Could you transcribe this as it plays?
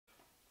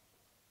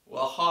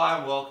Well, hi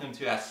and welcome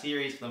to our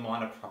series for the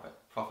minor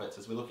prophets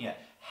as we're looking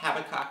at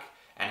Habakkuk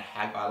and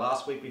Haggai.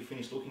 Last week we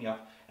finished looking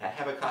up at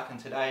Habakkuk, and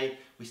today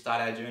we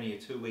start our journey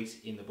of 2 weeks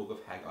in the book of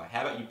Haggai.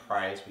 How about you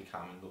pray as we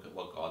come and look at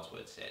what God's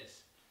word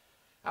says?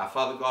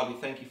 Father God, we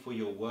thank you for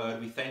your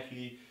word. We thank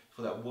you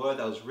for that word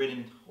that was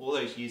written all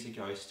those years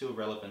ago is still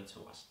relevant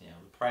to us now.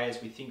 We pray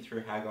as we think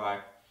through Haggai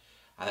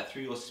that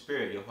through your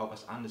spirit you'll help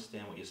us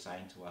understand what you're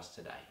saying to us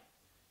today.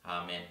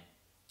 Amen.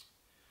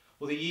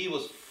 Well, the year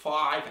was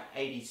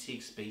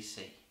 586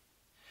 BC.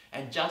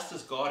 And just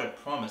as God had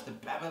promised, the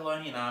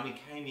Babylonian army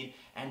came in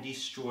and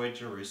destroyed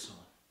Jerusalem.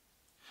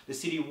 The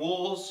city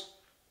walls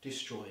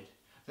destroyed.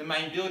 The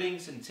main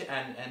buildings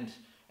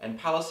and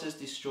palaces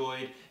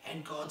destroyed.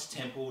 And God's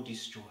temple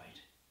destroyed.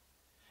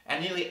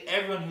 And nearly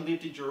everyone who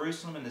lived in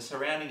Jerusalem and the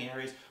surrounding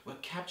areas were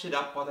captured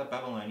up by the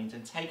Babylonians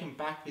and taken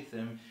back with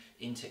them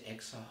into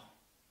exile.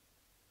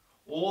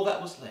 All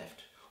that was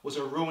left was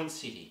a ruined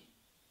city,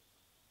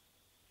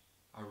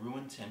 a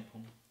ruined temple,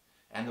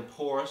 and the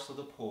poorest of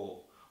the poor,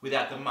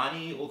 without the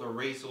money or the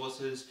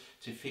resources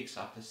to fix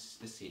up the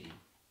city.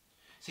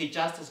 See,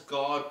 just as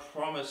God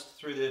promised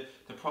through the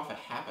prophet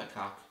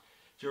Habakkuk,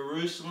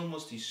 Jerusalem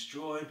was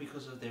destroyed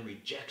because of their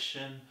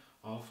rejection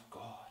of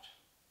God.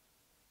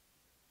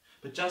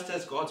 But just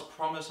as God's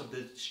promise of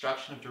the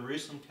destruction of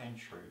Jerusalem came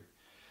true,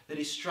 the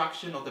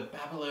destruction of the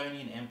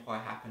Babylonian Empire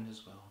happened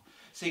as well.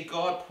 See,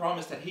 God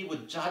promised that he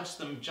would judge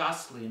them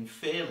justly and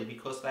fairly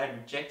because they had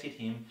rejected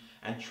him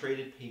and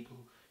treated people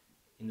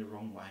in the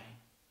wrong way.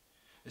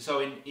 So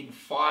in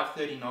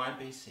 539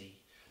 BC,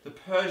 the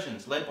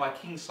Persians, led by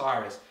King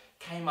Cyrus,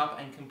 came up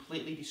and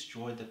completely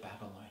destroyed the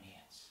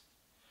Babylonians.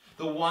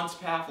 The once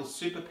powerful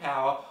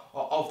superpower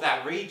of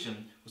that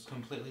region was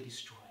completely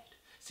destroyed.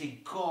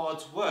 See,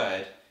 God's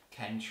word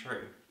came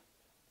true.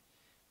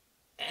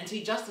 And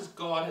see, just as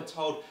God had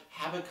told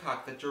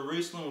Habakkuk that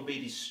Jerusalem would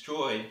be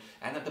destroyed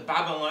and that the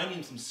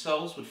Babylonians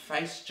themselves would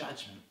face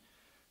judgment,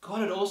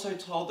 God had also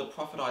told the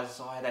prophet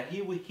Isaiah that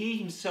he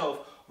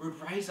himself would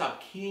raise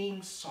up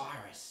King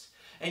Cyrus.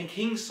 And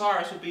King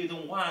Cyrus would be the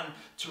one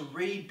to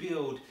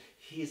rebuild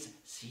his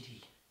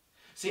city.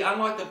 See,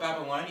 unlike the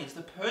Babylonians,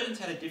 the Persians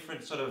had a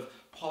different sort of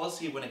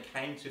policy when it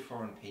came to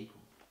foreign people.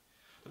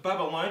 The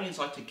Babylonians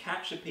liked to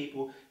capture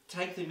people,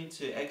 take them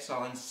into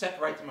exile and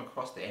separate them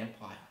across the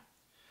empire.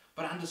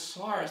 But under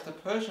Cyrus, the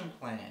Persian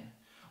plan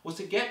was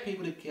to get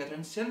people together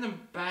and send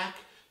them back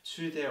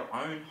to their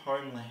own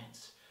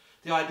homelands.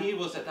 The idea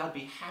was that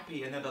they'd be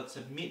happy and that they'd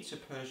submit to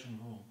Persian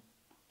rule.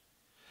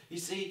 You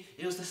see,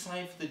 it was the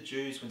same for the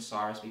Jews when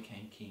Cyrus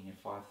became king in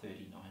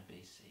 539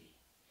 BC.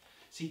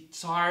 See,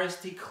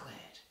 Cyrus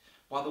declared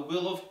by the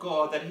will of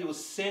God that he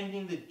was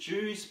sending the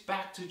Jews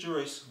back to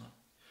Jerusalem,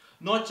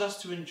 not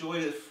just to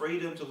enjoy the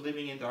freedoms of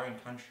living in their own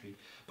country,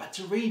 but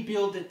to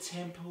rebuild the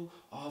temple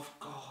of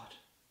God.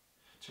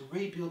 To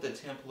rebuild the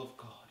temple of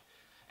God.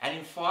 And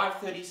in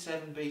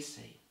 537 BC,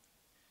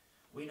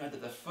 we know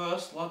that the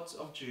first lots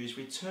of Jews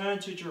returned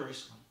to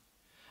Jerusalem,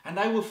 and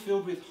they were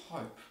filled with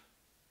hope.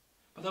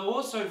 But they were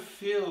also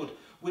filled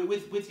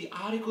with the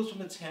articles from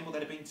the temple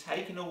that had been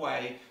taken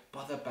away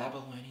by the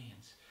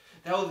Babylonians.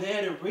 They were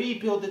there to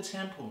rebuild the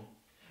temple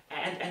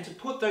and to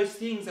put those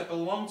things that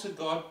belong to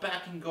God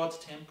back in God's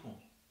temple.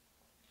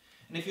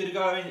 And if you were to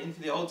go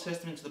into the Old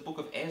Testament to the book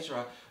of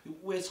Ezra,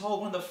 we're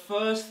told one of the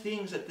first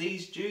things that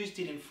these Jews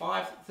did in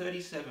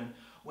 537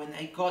 when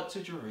they got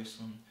to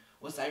Jerusalem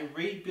was they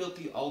rebuilt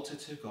the altar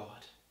to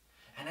God.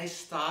 And they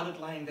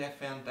started laying their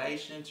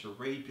foundation to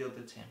rebuild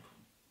the temple.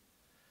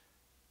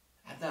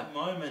 At that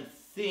moment,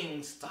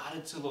 things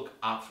started to look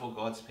up for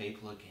God's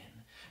people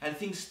again. And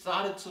things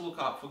started to look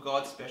up for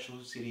God's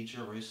special city,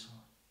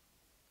 Jerusalem.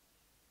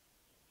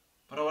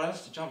 But I want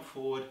us to jump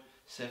forward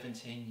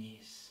 17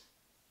 years.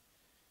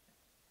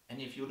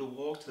 And if you were to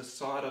walk to the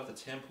side of the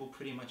temple,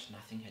 pretty much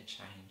nothing had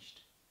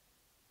changed.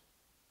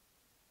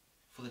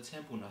 For the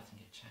temple, nothing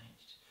had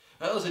changed.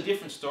 That was a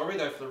different story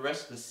though for the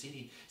rest of the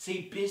city.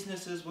 See,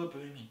 businesses were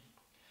booming.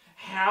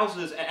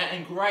 Houses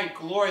and great,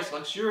 glorious,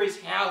 luxurious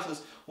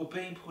houses were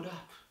being put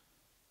up.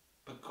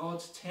 But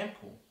God's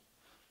temple,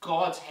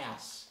 God's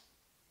house,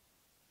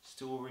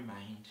 still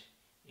remained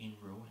in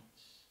ruins.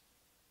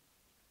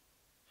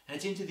 And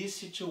it's into this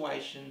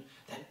situation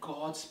that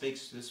God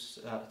speaks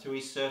to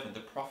his servant, the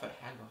prophet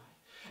Haggai.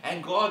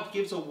 And God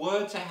gives a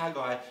word to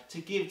Haggai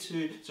to give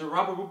to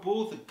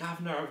Zerubbabel, the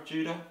governor of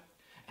Judah,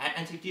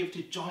 and to give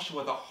to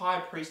Joshua, the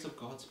high priest of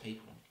God's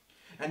people.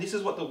 And this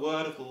is what the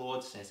word of the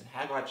Lord says in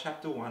Haggai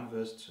chapter 1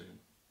 verse 2.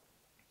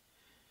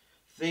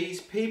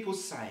 These people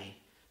say,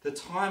 the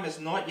time has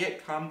not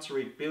yet come to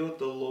rebuild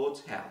the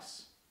Lord's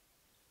house.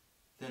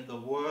 Then the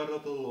word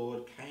of the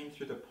Lord came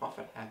through the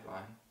prophet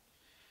Haggai.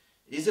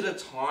 Is it a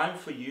time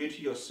for you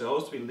to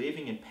yourselves to be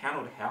living in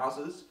panelled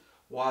houses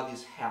while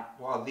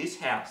this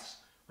house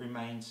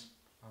remains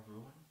a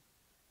ruin?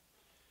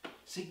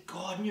 See,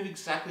 God knew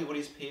exactly what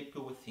his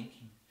people were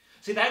thinking.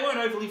 See, they weren't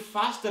overly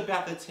fussed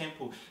about the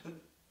temple.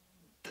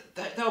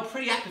 They were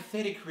pretty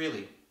apathetic,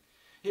 really.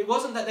 It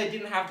wasn't that they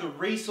didn't have the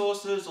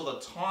resources or the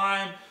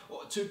time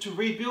to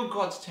rebuild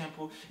God's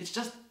temple. It's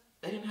just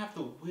they didn't have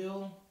the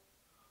will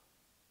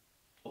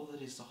or the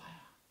desire.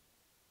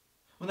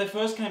 When they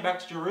first came back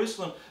to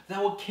Jerusalem, they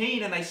were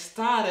keen and they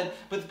started,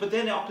 but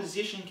then the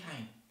opposition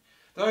came.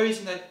 Those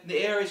in the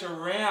areas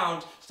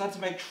around started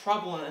to make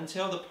trouble and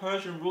tell the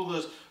Persian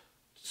rulers,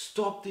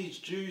 stop these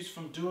Jews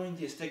from doing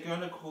this. They're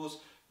going to cause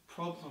a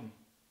problem.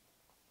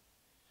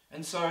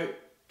 And so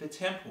the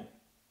temple,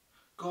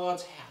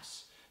 God's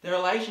house, their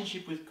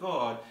relationship with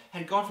God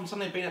had gone from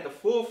something being at the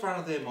forefront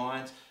of their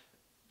minds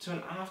to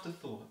an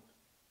afterthought.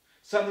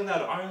 Something they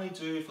would only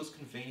do if it was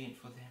convenient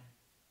for them.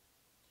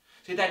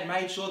 See, they'd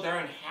made sure their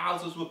own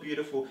houses were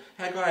beautiful.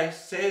 Haggai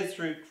says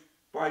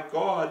by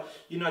God,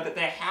 that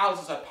their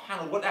houses are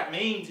panelled. What that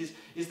means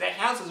is their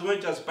houses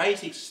weren't just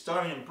basic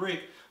stone and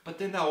brick, but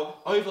then they were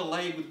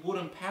overlaid with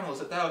wooden panels.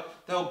 That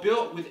they were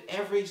built with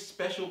every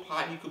special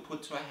part you could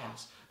put to a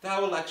house. They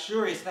were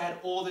luxurious. They had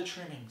all the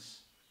trimmings.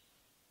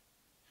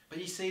 But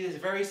you see, there's the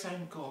very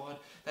same God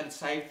that had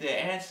saved their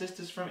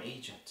ancestors from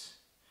Egypt.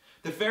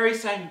 The very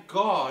same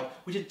God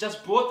which had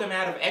just brought them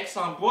out of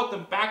exile and brought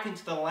them back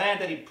into the land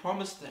that He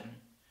promised them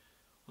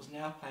was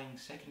now playing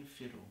second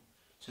fiddle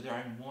to their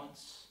own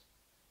wants,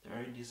 their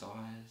own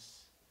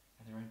desires,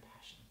 and their own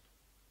passion.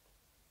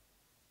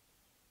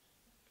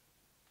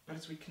 But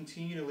as we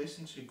continue to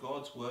listen to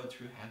God's word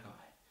through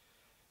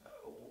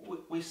Haggai,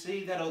 we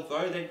see that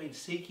although they've been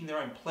seeking their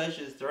own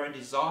pleasures, their own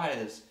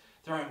desires,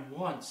 their own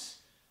wants,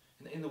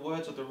 in the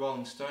words of the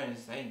Rolling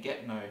Stones, they ain't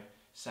get no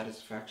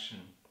satisfaction.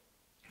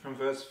 From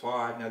verse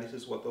 5, now this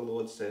is what the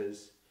Lord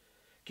says.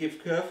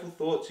 Give careful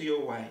thought to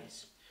your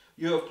ways.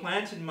 You have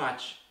planted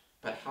much,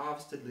 but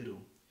harvested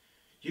little.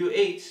 You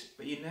eat,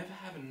 but you never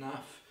have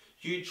enough.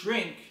 You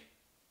drink,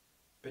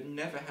 but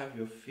never have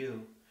your fill.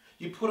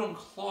 You put on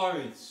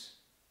clothes,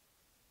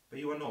 but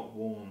you are not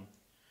warm.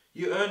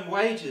 You earn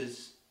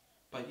wages,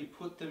 but you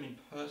put them in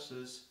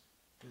purses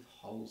with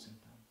holes in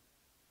them.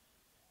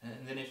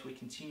 And then if we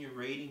continue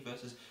reading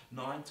verses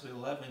 9 to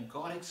 11,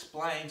 God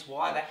explains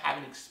why they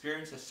haven't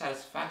experienced the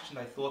satisfaction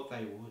they thought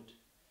they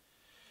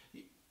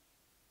would.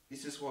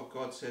 This is what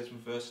God says from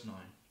verse 9.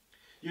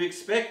 You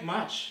expect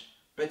much,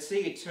 but see,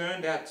 it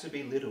turned out to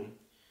be little.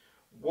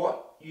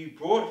 What you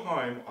brought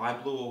home, I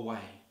blew away.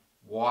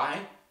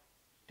 Why?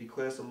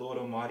 Declares the Lord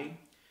Almighty.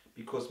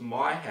 Because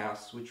my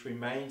house, which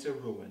remains a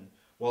ruin,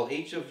 while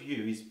each of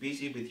you is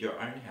busy with your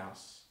own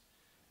house.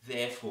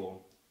 Therefore,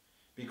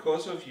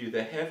 because of you,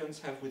 the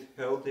heavens have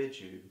withheld their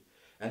dew,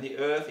 and the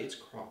earth its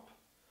crop.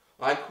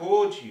 I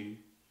called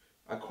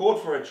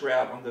for a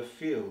drought on the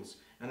fields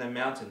and the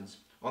mountains,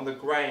 on the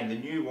grain, the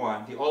new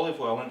wine, the olive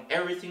oil, and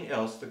everything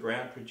else the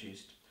ground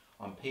produced,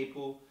 on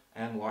people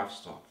and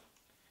livestock,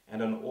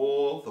 and on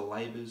all the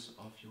labours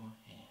of your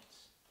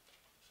hands.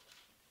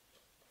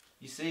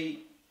 You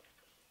see,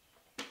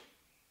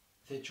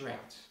 their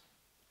drought,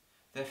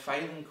 their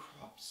failing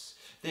crops,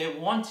 their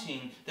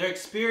wanting, their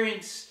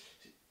experience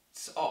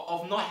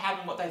of not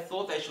having what they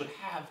thought they should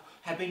have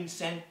had been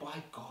sent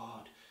by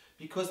God,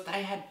 because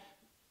they had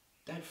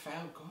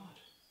failed God.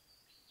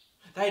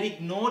 They had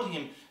ignored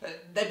Him.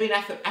 They'd been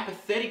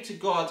apathetic to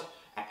God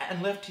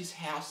and left His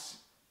house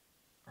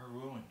a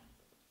ruin.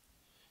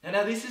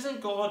 Now this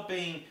isn't God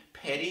being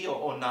petty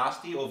or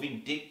nasty or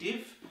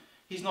vindictive.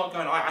 He's not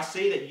going, I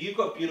see that you've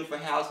got beautiful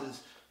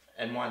houses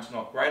and mine's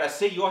not great. I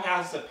see your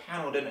houses are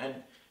panelled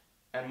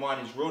and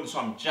mine is ruined, so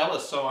I'm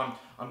jealous, so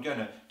I'm going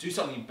to do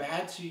something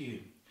bad to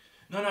you.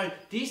 No,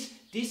 this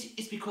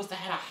is because they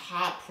had a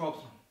heart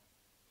problem.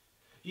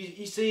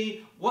 You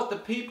see, what the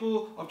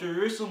people of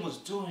Jerusalem was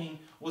doing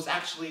was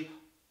actually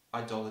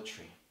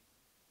idolatry.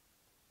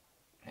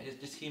 Now,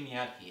 just hear me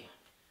out here.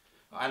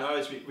 I know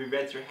as we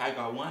read through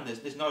Haggai 1,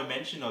 there's no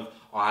mention of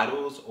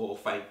idols or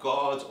fake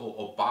gods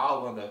or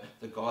Baal, one of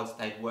the gods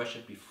they'd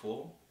worshipped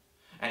before.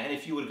 And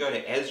if you were to go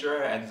to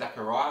Ezra and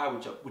Zechariah,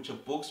 which are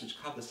books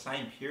which cover the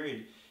same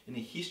period in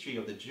the history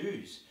of the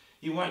Jews,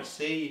 you won't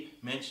see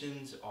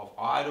mentions of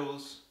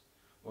idols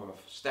or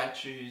of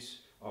statues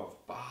or of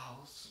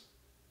Baals.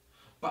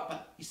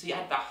 But you see,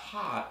 at the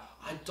heart,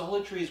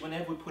 idolatry is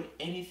whenever we put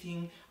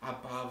anything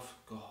above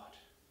God.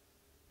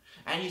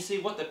 And you see,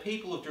 what the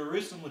people of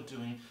Jerusalem were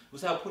doing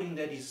was they were putting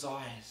their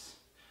desires,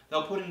 they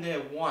were putting their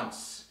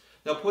wants,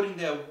 they were putting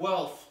their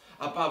wealth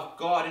above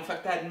God. In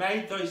fact, they had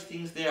made those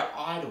things their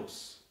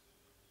idols.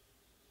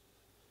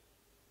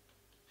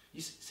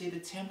 You see, the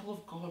temple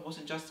of God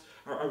wasn't just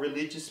a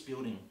religious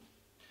building,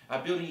 a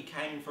building you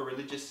came in for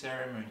religious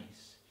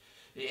ceremonies.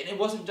 And it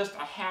wasn't just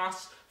a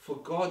house for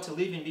God to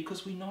live in,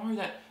 because we know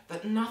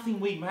that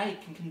nothing we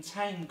make can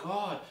contain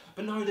God.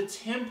 But no, the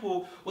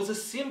temple was a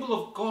symbol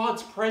of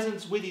God's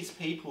presence with His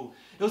people.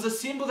 It was a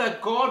symbol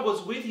that God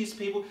was with His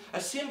people,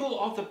 a symbol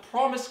of the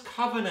promised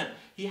covenant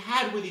He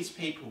had with His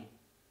people.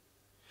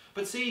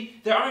 But see,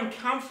 their own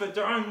comfort,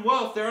 their own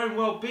wealth, their own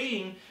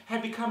well-being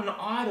had become an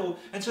idol,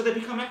 and so they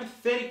become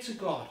apathetic to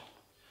God.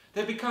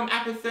 They've become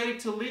apathetic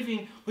to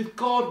living with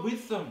God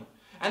with them.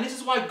 And this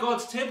is why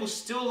God's temple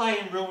still lay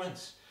in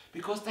ruins,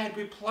 because they had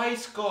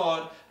replaced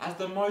God as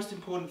the most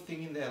important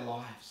thing in their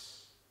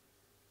lives.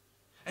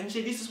 And you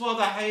see, this is why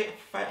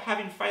they're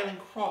having failing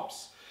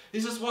crops.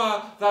 This is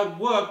why they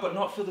work but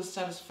not feel the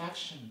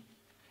satisfaction.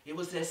 It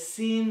was their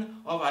sin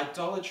of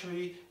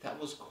idolatry that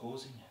was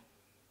causing it.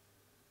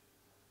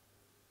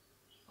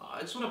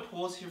 I just want to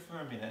pause here for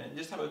a minute and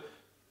just have a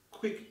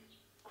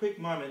quick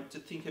moment to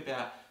think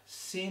about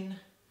sin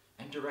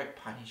and direct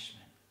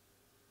punishment.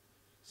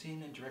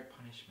 Sin and direct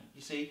punishment.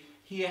 You see,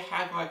 here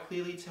Haggai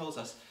clearly tells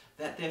us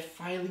that their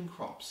failing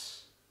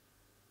crops,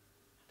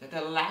 that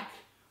their lack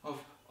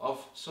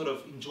of sort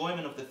of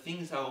enjoyment of the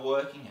things they were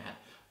working at,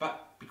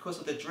 but because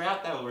of the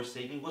drought they were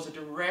receiving, was a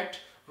direct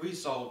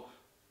result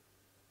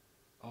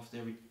of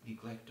their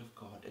neglect of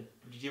God,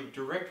 a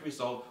direct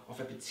result of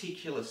a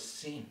particular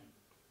sin.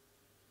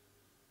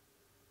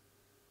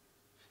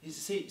 You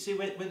see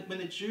when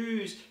the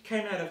Jews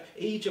came out of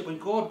Egypt, when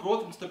God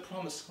brought them to the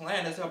promised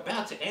land, as they're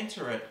about to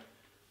enter it,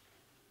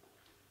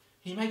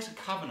 he makes a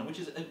covenant, which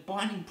is a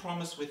binding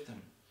promise with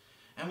them.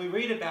 And we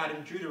read about it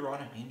in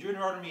Deuteronomy. In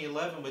Deuteronomy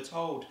 11, we're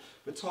told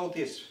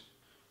this.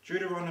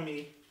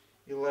 Deuteronomy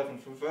 11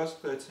 from verse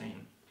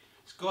 13.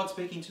 It's God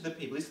speaking to the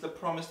people. This is the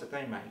promise that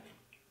they make.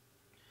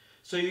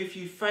 So if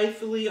you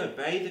faithfully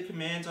obey the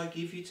commands I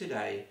give you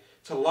today,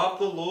 to love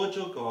the Lord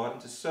your God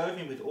and to serve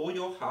him with all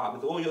your heart,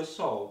 with all your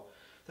soul,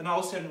 then I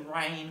will send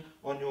rain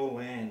on your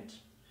land,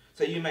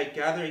 so you may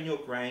gather in your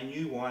grain,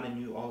 new wine and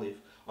new olive.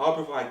 I'll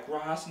provide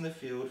grass in the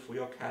field for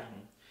your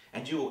cattle,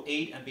 and you will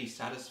eat and be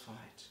satisfied.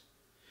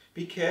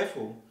 Be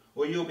careful,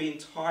 or you'll be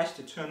enticed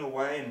to turn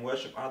away and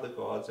worship other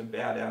gods and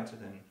bow down to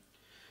them.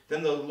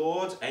 Then the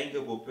Lord's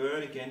anger will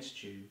burn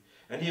against you,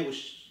 and he will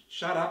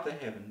shut up the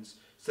heavens,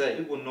 so that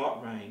it will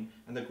not rain,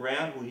 and the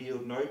ground will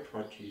yield no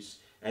produce,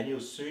 and you'll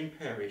soon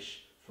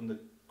perish from the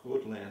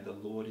good land the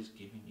Lord is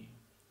giving you.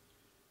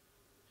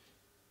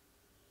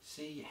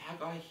 See,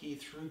 Haggai here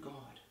through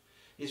God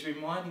is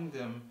reminding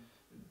them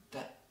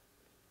that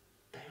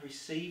they're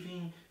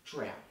receiving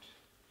drought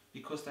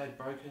because they'd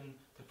broken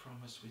the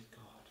promise with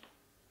God.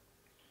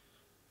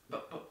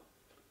 But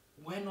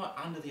we're not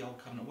under the old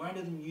covenant. We're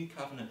under the new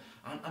covenant,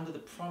 under the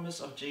promise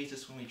of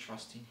Jesus when we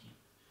trust in him.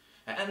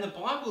 And the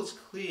Bible is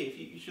clear.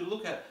 If you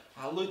look at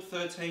Luke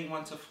 13,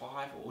 1-5,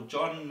 or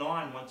John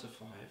 9, 1-5,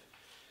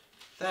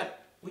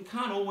 that we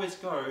can't always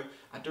go,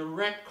 a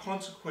direct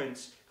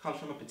consequence comes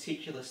from a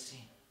particular sin.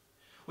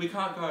 We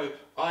can't go,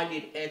 I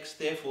did X,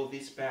 therefore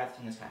this bad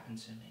thing has happened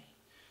to me.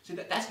 See,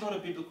 that's not a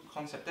biblical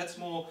concept. That's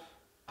more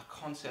a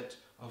concept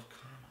of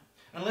karma.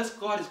 Unless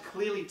God has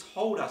clearly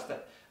told us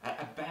that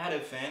a bad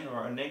event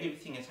or a negative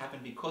thing has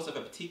happened because of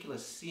a particular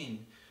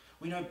sin,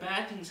 we know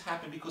bad things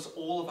happen because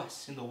all of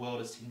us in the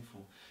world are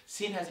sinful.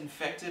 Sin has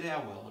infected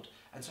our world,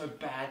 and so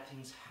bad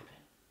things happen.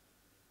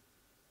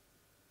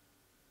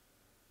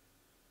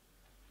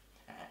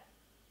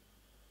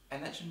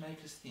 And that should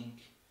make us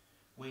think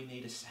we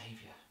need a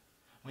saviour.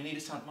 We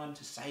need someone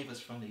to save us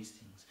from these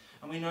things.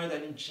 And we know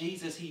that in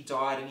Jesus he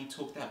died and he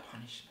took that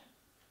punishment.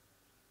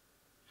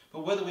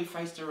 But whether we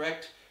face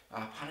direct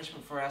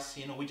punishment for our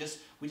sin, or we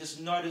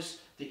just notice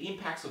the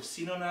impacts of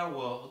sin on our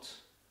world,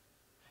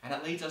 and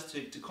it leads us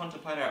to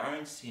contemplate our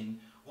own sin,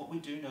 what we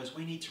do know is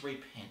we need to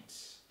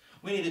repent.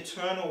 We need to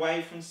turn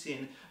away from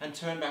sin and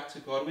turn back to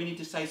God. We need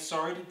to say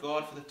sorry to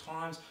God for the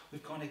times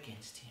we've gone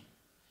against him.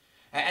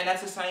 And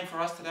that's the same for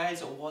us today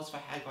as it was for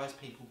Haggai's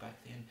people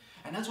back then.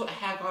 And that's what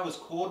Haggai was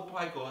called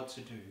by God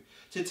to do.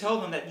 To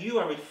tell them that you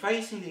are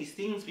facing these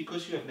things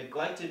because you have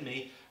neglected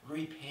me.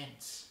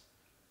 Repent.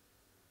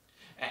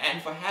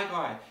 And for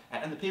Haggai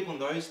and the people in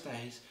those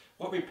days,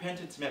 what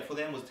repentance meant for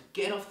them was to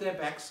get off their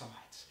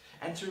backsides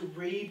and to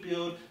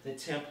rebuild the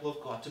temple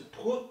of God. To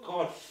put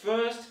God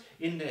first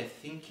in their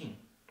thinking.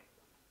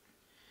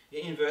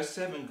 In verse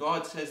 7,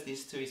 God says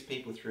this to his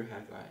people through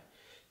Haggai.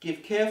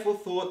 Give careful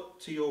thought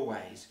to your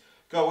ways.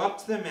 Go up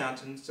to the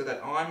mountains so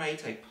that I may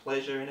take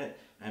pleasure in it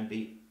and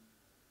be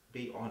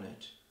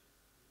honoured.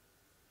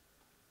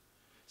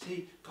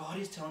 See, God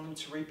is telling them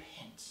to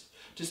repent.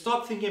 To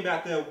stop thinking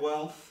about their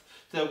wealth,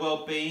 their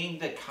well-being,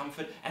 their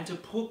comfort, and to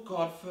put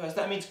God first.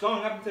 That means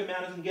going up into the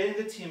mountains and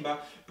getting the timber,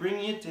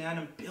 bringing it down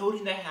and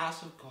building the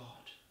house of God.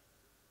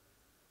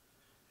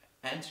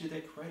 And to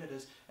their credit,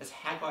 as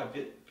Haggai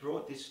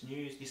brought this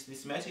news,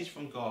 this message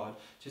from God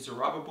to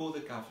Zerubbabel the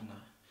governor,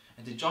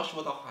 and to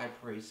Joshua the high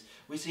priest,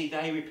 we see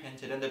they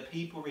repented and the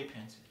people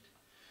repented.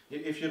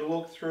 If you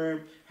look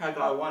through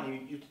Haggai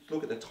 1, you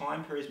look at the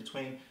time periods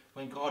between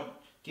when God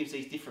gives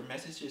these different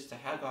messages to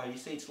Haggai, you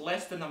see it's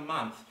less than a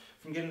month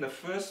from getting the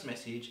first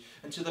message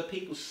until the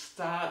people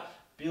start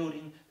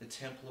building the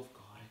temple of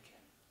God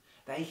again.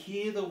 They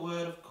hear the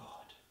word of God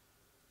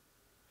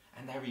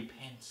and they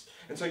repent.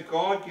 And so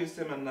God gives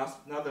them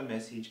another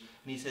message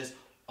and he says,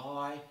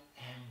 I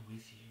am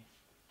with you.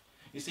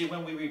 You see,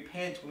 when we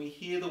repent, when we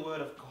hear the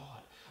word of God,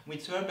 when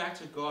we turn back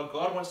to God,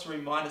 God wants to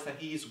remind us that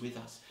he is with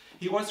us.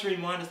 He wants to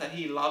remind us that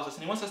he loves us.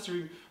 And he wants us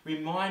to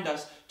remind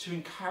us, to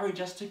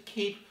encourage us to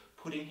keep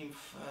putting him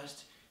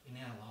first in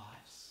our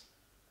lives.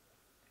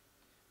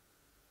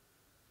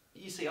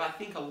 You see, I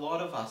think a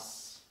lot of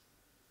us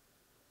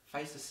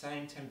face the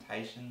same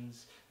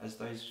temptations as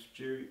those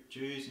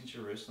Jews in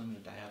Jerusalem in the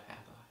day of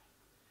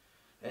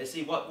Haggai. You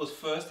see, what was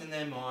first in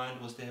their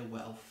mind was their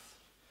wealth,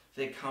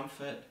 their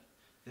comfort,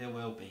 their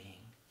well-being.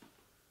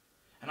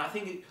 And I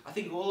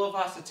think all of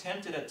us are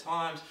tempted at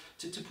times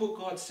to put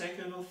God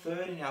second or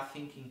third in our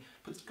thinking,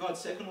 put God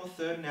second or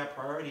third in our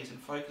priorities, and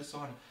focus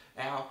on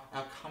our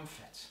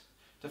comfort,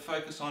 to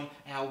focus on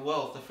our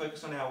wealth, to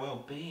focus on our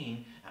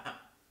well-being,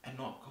 and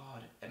not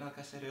God. And like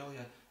I said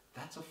earlier,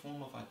 that's a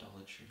form of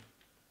idolatry.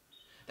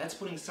 That's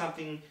putting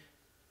something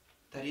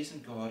that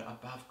isn't God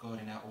above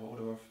God in our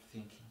order of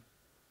thinking.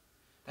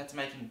 That's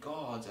making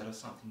gods out of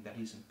something that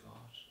isn't God.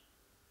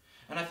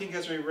 And I think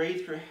as we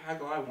read through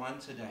Haggai 1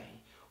 today,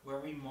 we're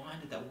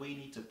reminded that we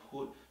need to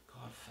put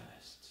God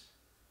first.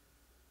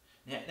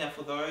 Now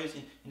for those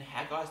in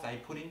Haggai's day,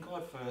 putting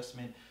God first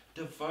meant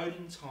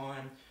devoting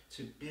time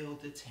to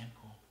build the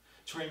temple,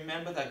 to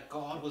remember that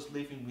God was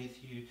living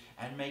with you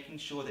and making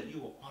sure that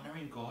you were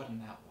honouring God in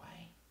that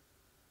way.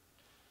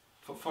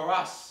 For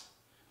us,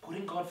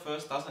 putting God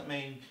first doesn't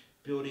mean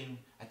building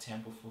a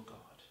temple for God.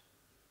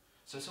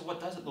 So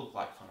what does it look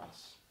like for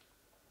us?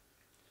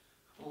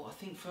 Well, I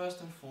think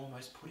first and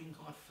foremost, putting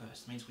God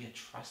first means we are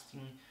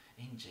trusting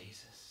in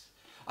Jesus.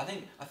 I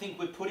think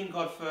we're putting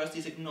God first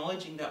is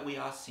acknowledging that we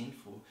are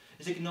sinful.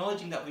 It's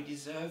acknowledging that we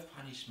deserve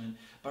punishment,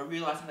 but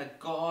realizing that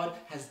God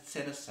has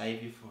sent a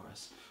Saviour for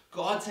us.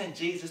 God sent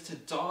Jesus to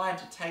die and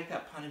to take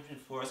that punishment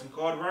for us, and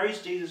God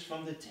rose Jesus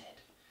from the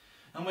dead.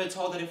 And we're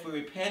told that if we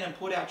repent and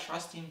put our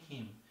trust in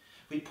Him,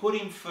 we put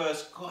Him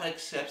first, God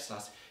accepts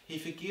us. He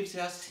forgives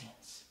our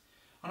sins.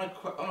 I want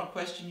to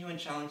question you and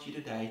challenge you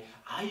today,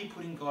 are you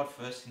putting God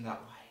first in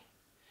that way?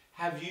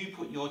 Have you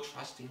put your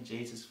trust in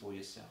Jesus for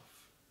yourself?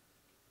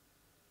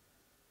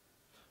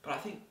 But I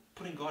think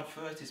putting God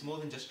first is more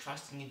than just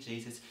trusting in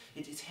Jesus.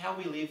 It's how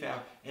we live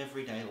our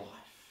everyday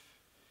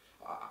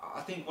life.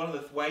 I think one of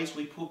the ways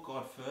we put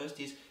God first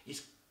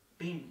is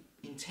being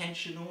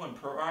intentional and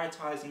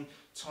prioritizing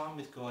time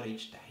with God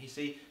each day. You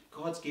see,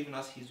 God's given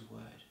us His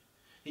Word.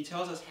 He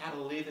tells us how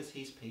to live as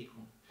His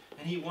people.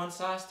 And He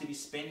wants us to be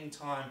spending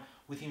time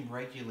with Him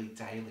regularly,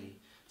 daily.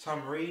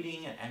 Time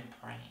reading and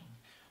praying.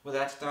 Whether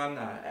that's done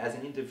as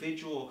an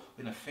individual,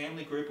 in a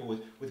family group, or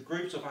with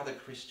groups of other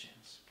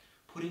Christians.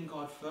 Putting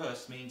God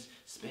first means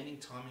spending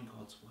time in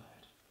God's Word.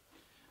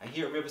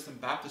 Here at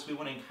Riverstone Baptist, we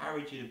want to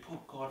encourage you to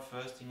put God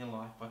first in your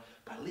life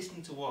by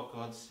listening to what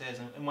God says.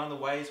 And one of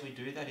the ways we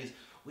do that is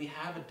we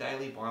have a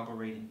daily Bible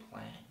reading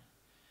plan.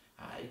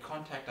 You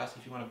contact us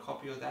if you want a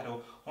copy of that,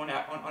 or on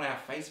our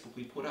Facebook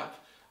we put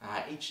up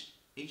each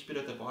bit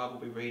of the Bible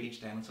we read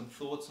each day and some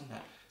thoughts on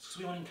that. Because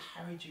we want to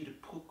encourage you to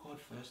put God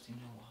first in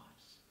your lives.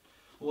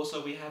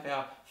 Also, we have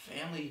our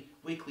family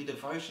weekly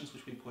devotions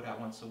which we put out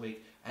once a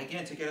week.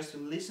 Again, to get us to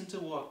listen to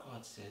what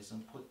God says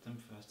and put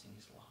them first in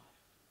His life.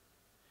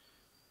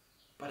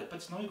 But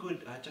it's no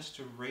good just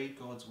to read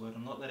God's Word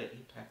and not let it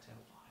impact our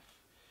life.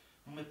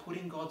 When we're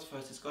putting God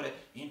first, it's got to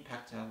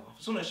impact our life. I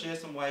just want to share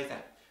some ways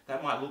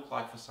that might look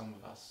like for some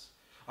of us.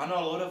 I know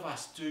a lot of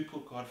us do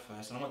put God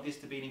first, and I want this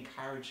to be an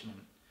encouragement.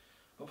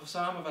 But for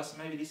some of us,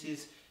 maybe this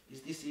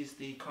is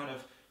the kind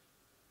of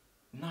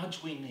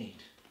nudge we need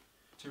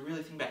to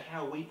really think about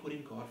how we put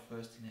in God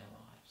first in our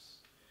lives.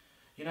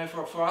 You know,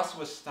 for us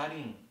who are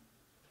studying,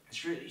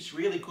 it's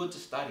really good to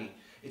study.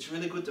 It's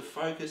really good to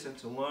focus and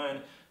to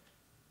learn.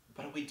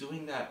 But are we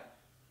doing that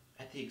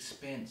at the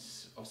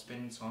expense of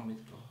spending time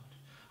with God?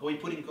 Are we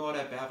putting God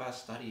above our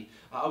study?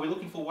 Are we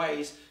looking for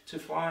ways to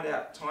find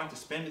out time to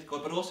spend with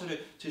God, but also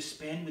to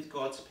spend with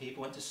God's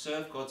people and to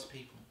serve God's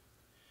people?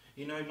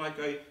 You know, you might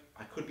go,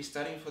 I could be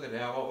studying for that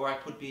hour, or I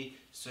could be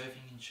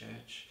serving in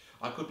church.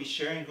 I could be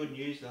sharing good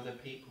news with other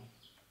people.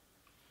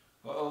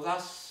 Or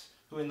us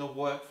who are in the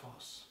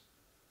workforce.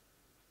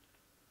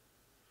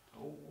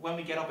 When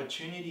we get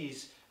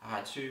opportunities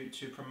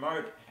to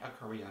promote our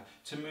career,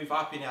 to move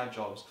up in our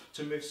jobs,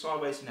 to move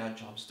sideways in our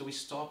jobs, do we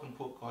stop and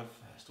put God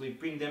first? Do we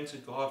bring them to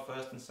God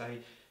first and say,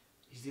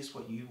 is this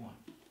what you want?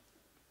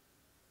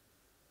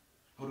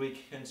 Or do we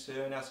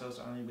concern ourselves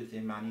only with the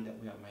money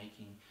that we are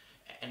making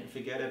and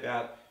forget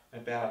about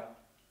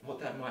what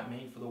that might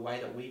mean for the way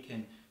that we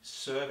can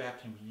serve our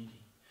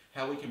community,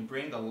 how we can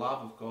bring the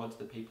love of God to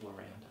the people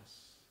around us?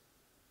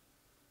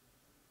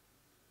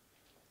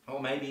 Or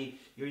maybe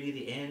you're near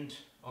the end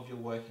of your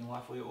working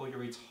life, or you're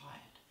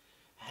retired.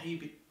 How do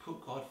you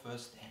put God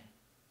first then?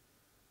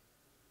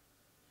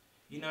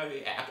 You know,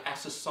 our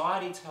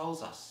society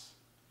tells us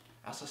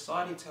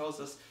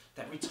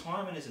that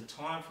retirement is a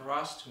time for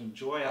us to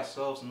enjoy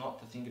ourselves and not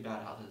to think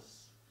about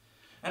others.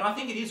 And I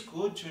think it is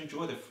good to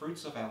enjoy the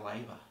fruits of our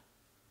labour.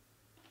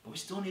 But we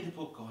still need to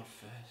put God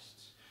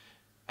first.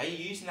 Are you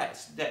using that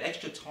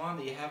extra time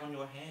that you have on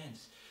your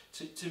hands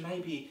to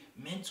maybe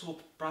mentor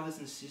brothers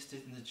and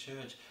sisters in the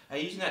church? Are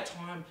you using that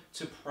time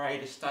to pray,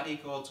 to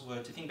study God's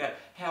Word, to think about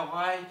how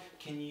I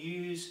can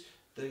use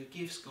the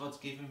gifts God's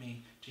given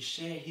me to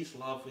share His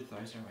love with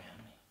those around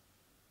me?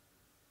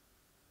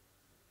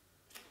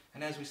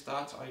 And as we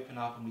start to open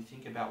up and we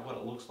think about what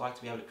it looks like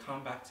to be able to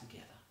come back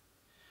together,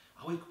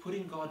 are we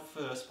putting God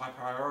first by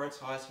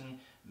prioritising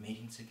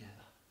meeting together?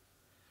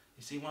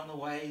 You see, one of the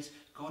ways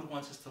God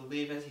wants us to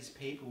live as His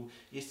people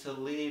is to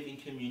live in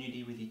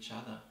community with each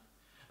other.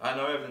 I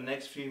know over the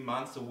next few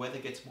months the weather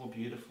gets more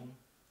beautiful.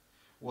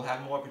 We'll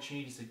have more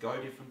opportunities to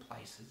go different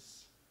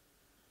places.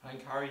 I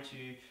encourage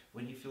you,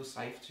 when you feel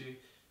safe,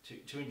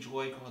 to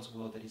enjoy God's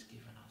word that he's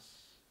given us.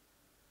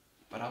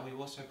 But are we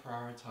also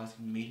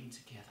prioritising meeting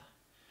together,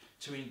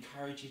 to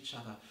encourage each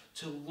other,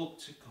 to look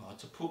to God,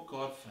 to put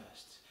God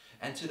first,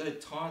 and to the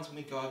times when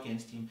we go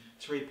against him,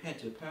 to repent,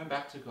 to turn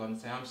back to God and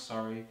say, I'm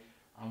sorry,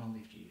 I want to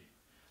live you.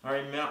 I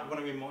want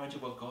to remind you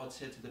what God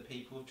said to the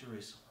people of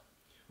Jerusalem.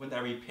 When they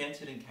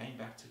repented and came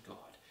back to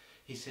God,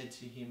 he said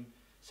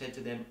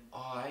to them,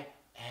 I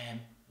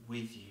am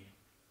with you.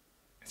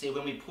 See,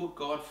 when we put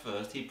God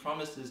first, he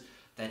promises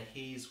that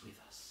he's with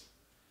us.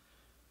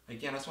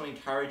 Again, I just want to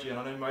encourage you, and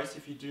I know most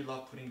of you do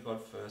love putting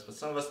God first, but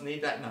some of us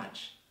need that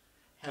nudge.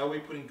 How are we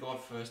putting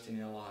God first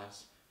in our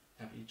lives?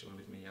 Have you join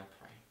with me? I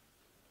pray.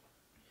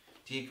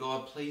 Dear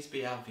God, please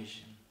be our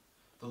vision,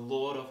 the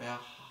Lord of our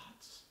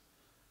hearts.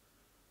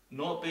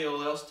 Not be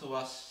all else to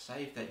us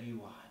save that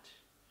you art.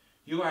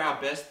 You are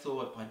our best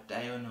thought by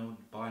day or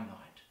by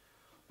night,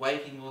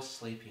 waking or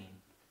sleeping,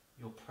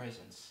 your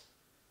presence,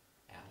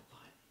 our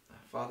light.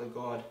 Father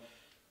God,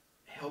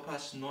 help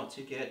us not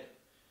to get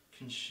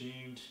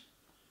consumed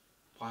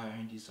by our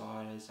own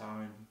desires,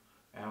 our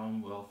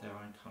own wealth,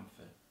 our own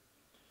comfort.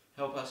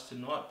 Help us to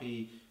not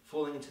be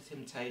falling into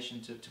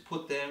temptation to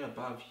put them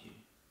above you.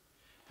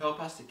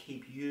 Help us to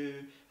keep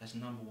you as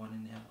number one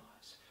in our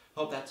lives.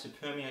 Help that to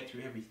permeate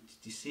through every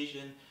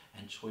decision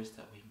and choice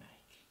that we make.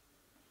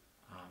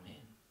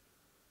 Amen.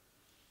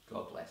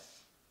 God bless.